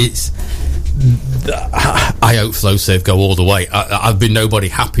 So it's. I hope Flowserve go all the way. I've been nobody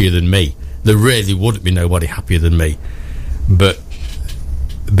happier than me. There really wouldn't be nobody happier than me, but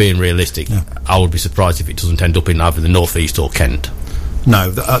being realistic, I would be surprised if it doesn't end up in either the North East or Kent. No,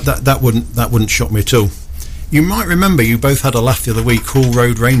 that wouldn't shock me at all. You might remember you both had a laugh the other week. Hall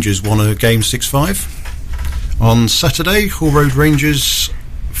Road Rangers won a game 6-5 on Saturday. Hall Road Rangers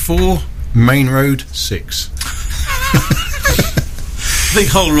 4, Main Road 6. I think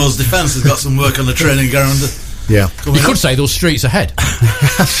Hull Road's defence has got some work on the training ground. Yeah, you could say those streets ahead.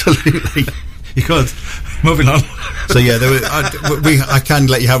 Absolutely, you could. Moving on. So yeah, I can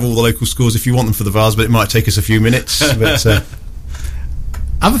let you have all the local scores if you want them for the Vars, but it might take us a few minutes. But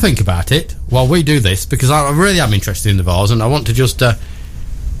have a think about it while we do this, because I really am interested in the Vars, and I want to just,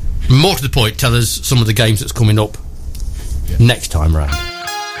 more to the point, tell us some of the games that's coming up next time round.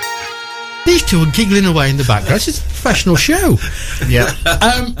 These two are giggling away in the background. This is a professional show. Yeah.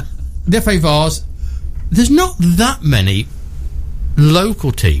 The FA Vars, there's not that many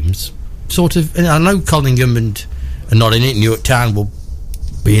local teams. Sort of, I know Collingham are not in it. Newark Town will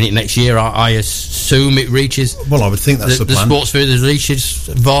be in it next year. I assume it reaches. Well, I would think that's the plan. The sports field reaches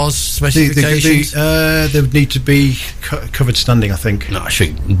Vars specifications. There would need to be covered standing, I think. No, I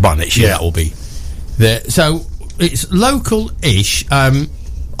think by next year that will be there. So it's local-ish.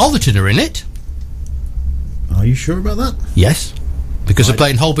 Atherton are in it. Are you sure about that? Yes, because they're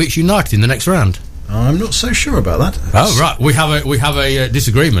playing Hull Beach United in the next round. I'm not so sure about that. Oh right, we have a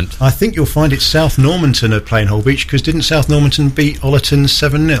disagreement. I think you'll find it's South Normanton are playing Hull Beach, because didn't South Normanton beat Ollerton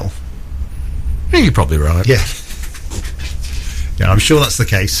 7-0? You're probably right. Yeah. Yeah, I'm sure that's the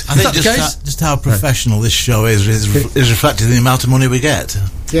case. I think just how professional this show is reflected in the amount of money we get.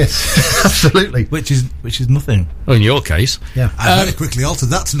 Yes, absolutely. Which is nothing. Well, in your case, yeah. I very quickly altered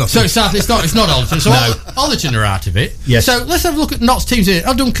that to nothing. So it's not Ollerton. So no. Ollerton are out of it. Yes. So let's have a look at Notts teams in it.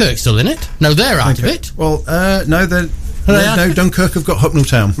 Oh, Dunkirk's still in it. No, they're out of it. Well, no, Dunkirk have got Hucknall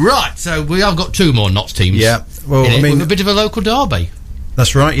Town. Right. So we have got 2 more Notts teams. Yeah. Well, I mean, with a bit of a local derby.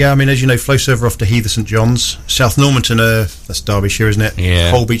 That's right, yeah. I mean, as you know, Flowserve are off to Heather St John's. South Normanton that's Derbyshire, isn't it?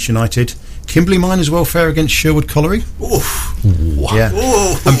 Yeah. Hull Beach United. Kimberley Miners Welfare against Sherwood Colliery. Oof. Yeah.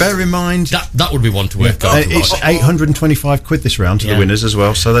 Oof. And bear in mind... That would be one to work it's £825 this round to the winners as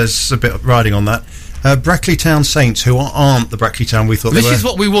well, so there's a bit of riding on that. Brackley Town Saints, who aren't the Brackley Town we thought they were. This is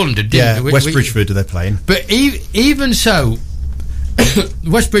what we wondered, didn't we? West Bridgeford are they playing. But even so,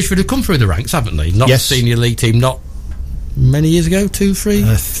 West Bridgeford have come through the ranks, haven't they? Not the senior league team, not many years ago, 2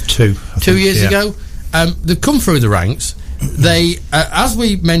 years ago. They've come through the ranks. They, as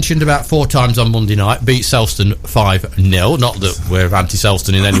we mentioned about 4 times on Monday night, beat Selston 5-0. Not that we're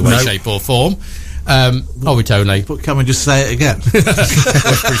anti-Selston in any way, shape or form. Are we, Tony? But can we just say it again?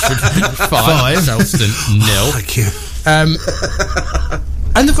 West Bridgeford 5, Selston 0. Thank you.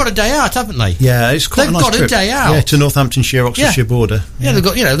 And they've got a day out, haven't they? Yeah, it's quite a nice trip. They've got a day out. Yeah, to Northamptonshire, Oxfordshire border. Yeah, they've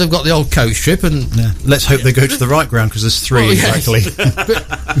got the old coach trip, and let's hope they go to the right ground, because there's 3 exactly. But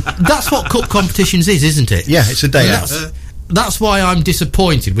that's what cup competitions is, isn't it? Yeah, it's a day out. That's why I'm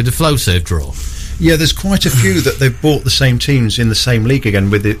disappointed with the Flowserve draw. Yeah, there's quite a few that they've bought the same teams in the same league again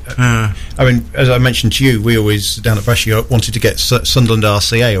with it. I mean, as I mentioned to you, we always, down at Brashear, wanted to get Sunderland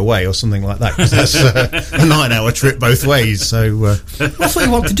RCA away or something like that, because that's a 9-hour trip both ways. So that's what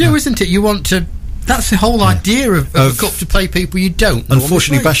you want to do, isn't it? You want to... That's the whole idea of a cup, to play people you don't.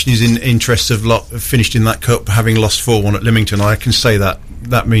 Unfortunately, Bashley's interests have finished in that cup, having lost 4-1 at Lymington. I can say that.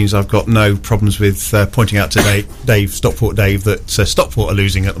 That means I've got no problems with pointing out to Stockport Dave, that Stockport are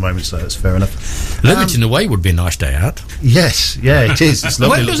losing at the moment, so that's fair enough. Lymington away would be a nice day out. Yes, yeah, it is. It's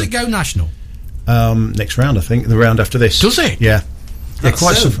lovely. When does it go national? Next round, I think. The round after this. Does it? Yeah.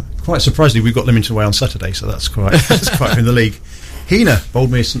 Quite surprisingly, we've got Lymington away on Saturday, so that's quite in the league. Heanor,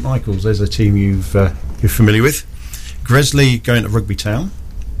 Boldmere St Michael's. There's a team you're familiar with. Gresley going to Rugby Town.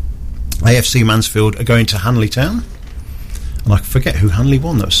 AFC Mansfield are going to Hanley Town. And I forget who Hanley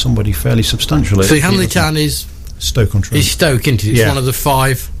won. That was somebody fairly substantial. So Hanley Town is Stoke-on-Trent. It's Stoke, isn't it? It's one of the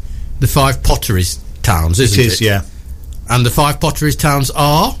five potteries towns, isn't it? It is, yeah. And the 5 potteries towns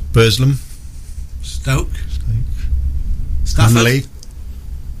are Burslem, Stoke, Stafford. Hanley.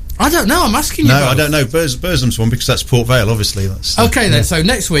 I don't know. I'm asking you. No, both. I don't know. Burslam's one because that's Port Vale, obviously. That's okay, then. So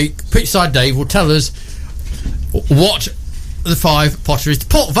next week, Pitchside Dave will tell us what the 5 potteries.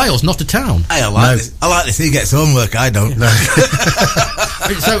 Port Vale's not a town. Hey, I like this. He gets homework. I don't. No.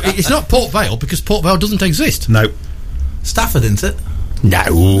 So it's not Port Vale because Port Vale doesn't exist. No. Stafford, isn't it?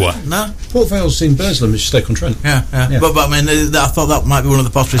 No. Port Vale's in Burslem. It's Stoke-on-Trent. Yeah. But I mean, I thought that might be one of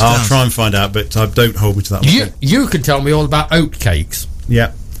the potteries towns. I'll try and find out, but don't hold me to that one. You can tell me all about oat cakes.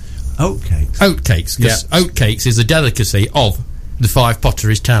 Yeah. Oatcakes. Oatcakes, because oatcakes is a delicacy of the 5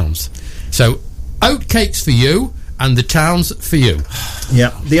 potteries towns. So, oatcakes for you, and the towns for you.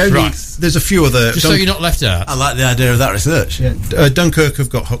 Yeah. There's a few other. Just so you're not left out. I like the idea of that research. Yeah. Dunkirk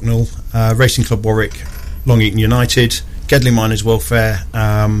have got Hucknall, Racing Club Warwick, Long Eaton United, Gedley Miners Welfare.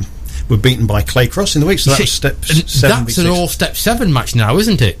 Were beaten by Claycross in the week, so that was step 7. That's an all step 7 match now,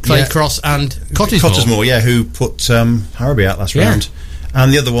 isn't it? Claycross and Cottesmore. Yeah, who put Harrowby out last round.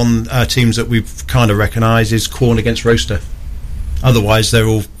 And the other one, teams that we've kind of recognised is Quorn against Roaster. Otherwise, they're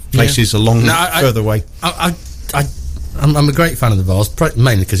all places further away. I'm a great fan of the Vars,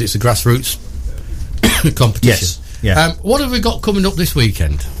 mainly because it's a grassroots competition. Yes. Yeah. What have we got coming up this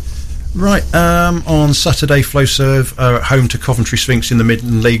weekend? Right, on Saturday, Flowserve are at home to Coventry Sphinx in the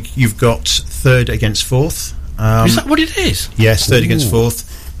Midland League. You've got 3rd against 4th. Is that what it is? Yes, 3rd against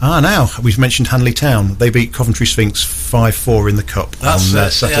 4th. Now, we've mentioned Hanley Town. They beat Coventry Sphinx 5-4 in the Cup on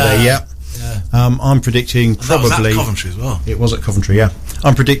Saturday, yeah. I'm predicting probably... That was at Coventry as well. It was at Coventry, yeah.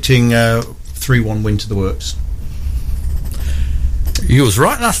 I'm predicting 3-1 win to the Works. You was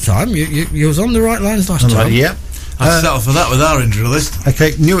right last time. You was on the right lines last time. Yeah. I'd settle for that with our injury list.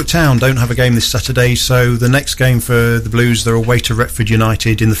 Okay, Newark Town don't have a game this Saturday, so the next game for the Blues, they're away to Retford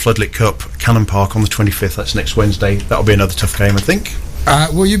United in the Floodlit Cup, Cannon Park on the 25th. That's next Wednesday. That'll be another tough game, I think.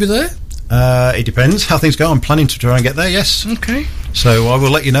 Will you be there? It depends how things go. I'm planning to try and get there, yes. Okay. So I will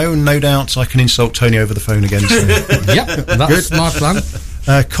let you know, and no doubt I can insult Tony over the phone again. So. Yep, that's my plan.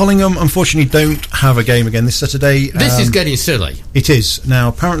 Collingham, unfortunately, don't have a game again this Saturday. This is getting silly. It is. Now,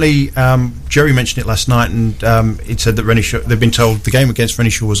 apparently, Jerry mentioned it last night, and it said that Renneshaw, they've been told the game against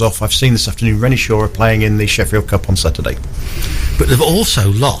Renneshaw was off. I've seen this afternoon Renneshaw are playing in the Sheffield Cup on Saturday. But they've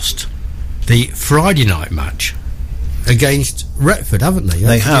also lost the Friday night match against Retford, haven't they?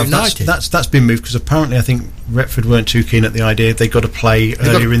 They have. That's been moved because apparently I think Retford weren't too keen at the idea. They got to play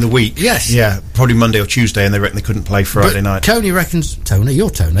earlier in the week. Yes. Yeah, probably Monday or Tuesday, and they reckon they couldn't play Friday night. Jerry reckons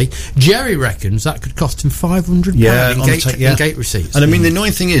that could cost him £500 in gate receipts. And I mean, the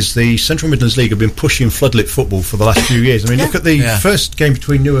annoying thing is the Central Midlands League have been pushing floodlit football for the last few years. I mean, look at the first game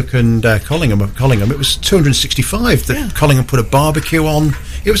between Newark and Collingham. It was 265 that Collingham put a barbecue on.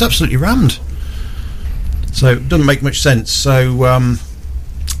 It was absolutely rammed. So it doesn't make much sense. So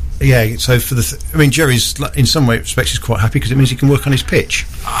so for Jerry's in some respects is quite happy because it means he can work on his pitch.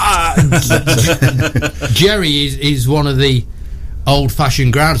 Jerry is one of the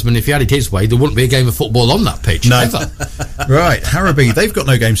old-fashioned groundsmen. If he had it his way, there wouldn't be a game of football on that pitch. No. Ever. Right, Harrowby, they've got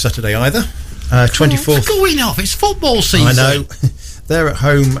no game Saturday either. 24th. What's going off? It's football season. I know. They're at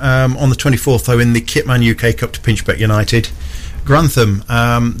home on the 24th, though, in the Kitman UK Cup to Pinchbeck United. Grantham,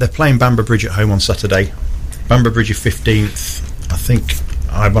 they're playing Bamber Bridge at home on Saturday. Bamber Bridge are 15th. I think,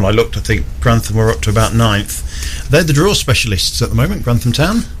 when I looked, I think Grantham were up to about 9th. They're the draw specialists at the moment, Grantham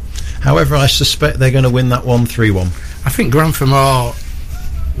Town. However, I suspect they're going to win that one 3-1. I think Grantham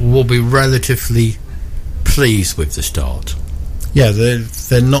will be relatively pleased with the start. Yeah,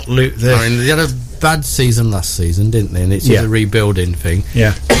 they're not... they had a bad season last season, didn't they? And it's a rebuilding thing.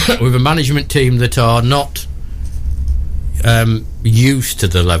 Yeah. With a management team that are not used to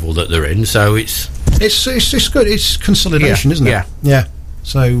the level that they're in, so it's good. It's consolidation, isn't it? Yeah.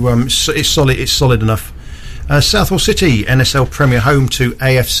 So it's solid. It's solid enough. Southwell City NSL Premier home to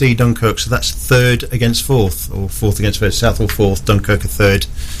AFC Dunkirk. So that's 3rd against 4th, or 4th against 1st. Southwell 4th, Dunkirk a 3rd.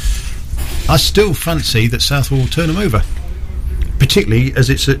 I still fancy that Southwell will turn them over, particularly as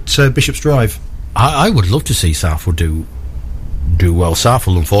it's at Bishop's Drive. I would love to see Southwell do well.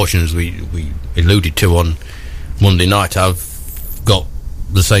 Southwell, unfortunately, as we alluded to on Monday night, I've got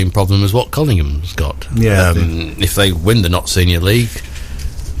the same problem as what Collingham's got. Yeah. If they win the not senior league,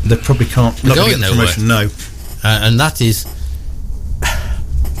 they probably can't. Not going to get the promotion. No. And that is,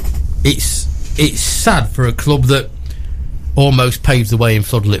 it's sad for a club that almost paved the way in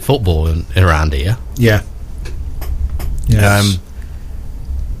floodlit football around here. Yeah. Yes.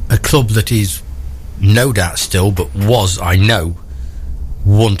 A club that is no doubt still, but was, I know,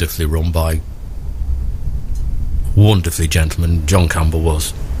 wonderfully run by wonderfully gentleman. John Campbell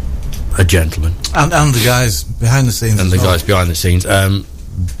was a gentleman. And the guys behind the scenes. And the guys behind the scenes.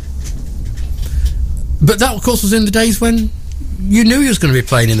 But that, of course, was in the days when you knew you was going to be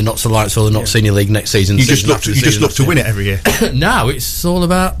playing in the Not So Lights or the Not Senior League next season. You just look to win it every year. Now it's all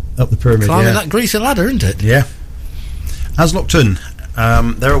about up the pyramid, climbing that greasy ladder, isn't it? Yeah. Aslockton,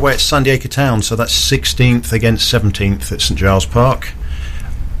 they're away at San Diego Town, so that's 16th against 17th at St Giles Park.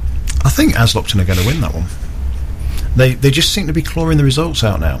 I think Aslockton are going to win that one. They just seem to be clawing the results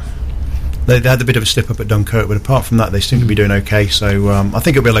out now. They had a bit of a slip up at Dunkirk, but apart from that, they seem to be doing okay. So I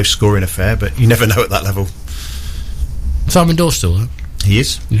think it'll be a low scoring affair, but you never know at that level. Simon Dawes still, though? He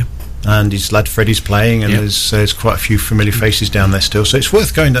is. Yeah. And his lad Freddie's playing, and there's quite a few familiar faces down there still. So it's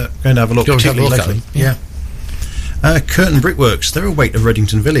worth going to have a look. Particularly lately. Yeah. Curtin Brickworks, they're away to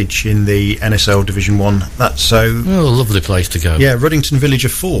Ruddington Village in the NSL Division 1. That's so. Oh, a lovely place to go. Yeah, Ruddington Village are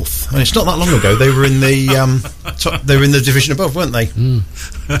 4th. And it's not that long ago. They were in the they were in the division above, weren't they?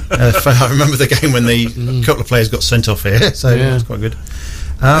 I remember the game when a couple of players got sent off here, so that's quite good.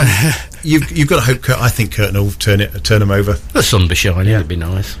 You've got to hope. I think Curtin will turn them over. The sun be shining. It'd be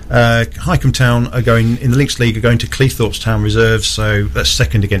nice. Highcombe Town are going in the Links League. Are going to Cleethorpes Town reserves. So that's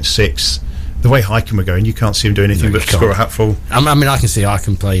 2nd against 6th. The way Highcombe are going, you can't see them do anything but score a hatful. I mean, I can see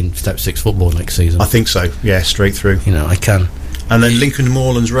Highcombe playing Step 6 football next season. I think so. Yeah, straight through. I can. And then Lincoln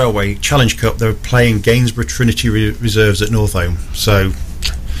Moorlands Railway Challenge Cup. They're playing Gainsborough Trinity reserves at Northholme. So.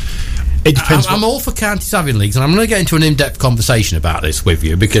 It depends. I'm all for county savvy leagues, and I'm going to get into an in-depth conversation about this with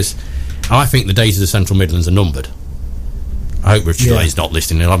you because I think the days of the Central Midlands are numbered. I hope Richard Lay's not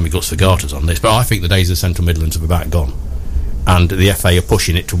listening. He'll have me guts for garters on this, but I think the days of the Central Midlands are about gone, and the FA are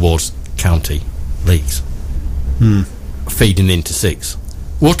pushing it towards county leagues, feeding into 6.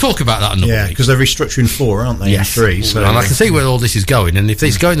 We'll talk about that another week. Because they're restructuring 4, aren't they? Yes. 3. So and I can see where all this is going, and if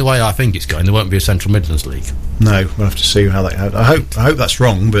it's going the way I think it's going, there won't be a Central Midlands League. No, we'll have to see how that goes. I hope that's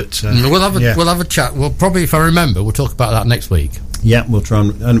wrong, but we'll have a chat. Well, probably if I remember, we'll talk about that next week. Yeah, we'll try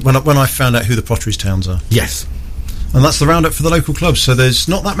and when I found out who the Potteries towns are. Yes, and that's the roundup for the local clubs. So there's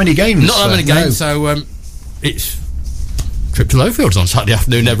not that many games. Not that many games. So it's trip to Lowfields on Saturday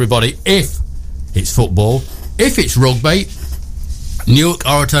afternoon, everybody. If it's football, if it's rugby, Newark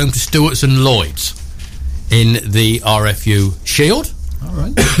are at home to Stewarts and Lloyds in the RFU Shield. All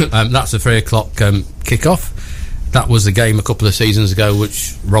right. That's a 3 o'clock kick-off. That was the game a couple of seasons ago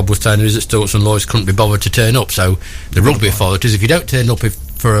which Rob was telling us that Stewarts and Lloyds couldn't be bothered to turn up. So the rugby authorities, if you don't turn up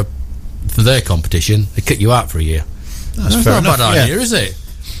for their competition, they kick you out for a year. That's not a bad idea, is it?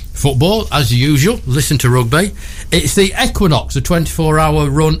 Football, as usual, listen to rugby. It's the Equinox, a 24-hour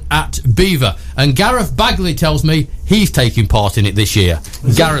run at Beaver. And Gareth Bagley tells me he's taking part in it this year.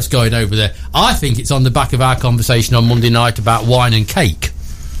 Gareth's going over there. I think it's on the back of our conversation on Monday night about wine and cake.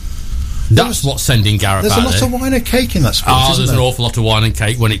 That's what's sending Gareth out there. There's a lot of wine and cake in that sport, there's an awful lot of wine and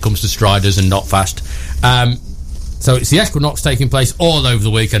cake when it comes to Striders and Not Fast. So it's the Equinox taking place all over the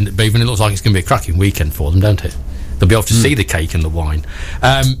weekend at Beaver, and it looks like it's going to be a cracking weekend for them, don't it? They'll be able to see the cake and the wine.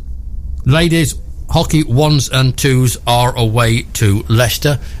 Ladies, hockey 1s and 2s are away to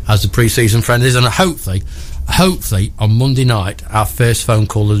Leicester as the pre-season friendlies, and hopefully on Monday night, our first phone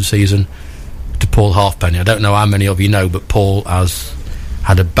call of the season to Paul Halfpenny. I don't know how many of you know, but Paul has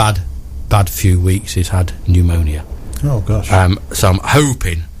had a bad few weeks. He's had pneumonia. Oh gosh. So I'm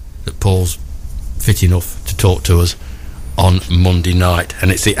hoping that Paul's fit enough to talk to us on Monday night, and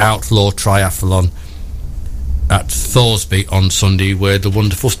it's the Outlaw Triathlon at Thoresby on Sunday, where the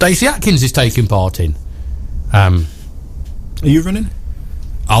wonderful Stacey Atkins is taking part in. Are you running?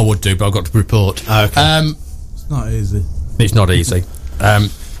 I would do, but I've got to report. Okay. It's not easy. It's not easy.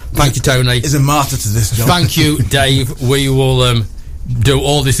 Thank you, Tony. He's a martyr to this job. Thank you, Dave. We will do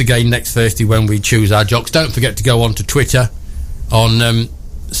all this again next Thursday when we choose our jocks. Don't forget to go on to Twitter on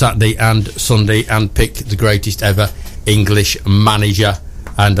Saturday and Sunday and pick the greatest ever English manager,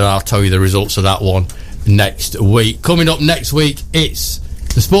 and I'll tell you the results of that one next week. Coming up next week, it's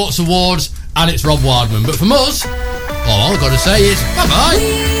the Sports Awards and it's Rob Wardman. But from us, all I've got to say is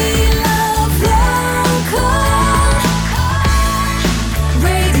bye-bye.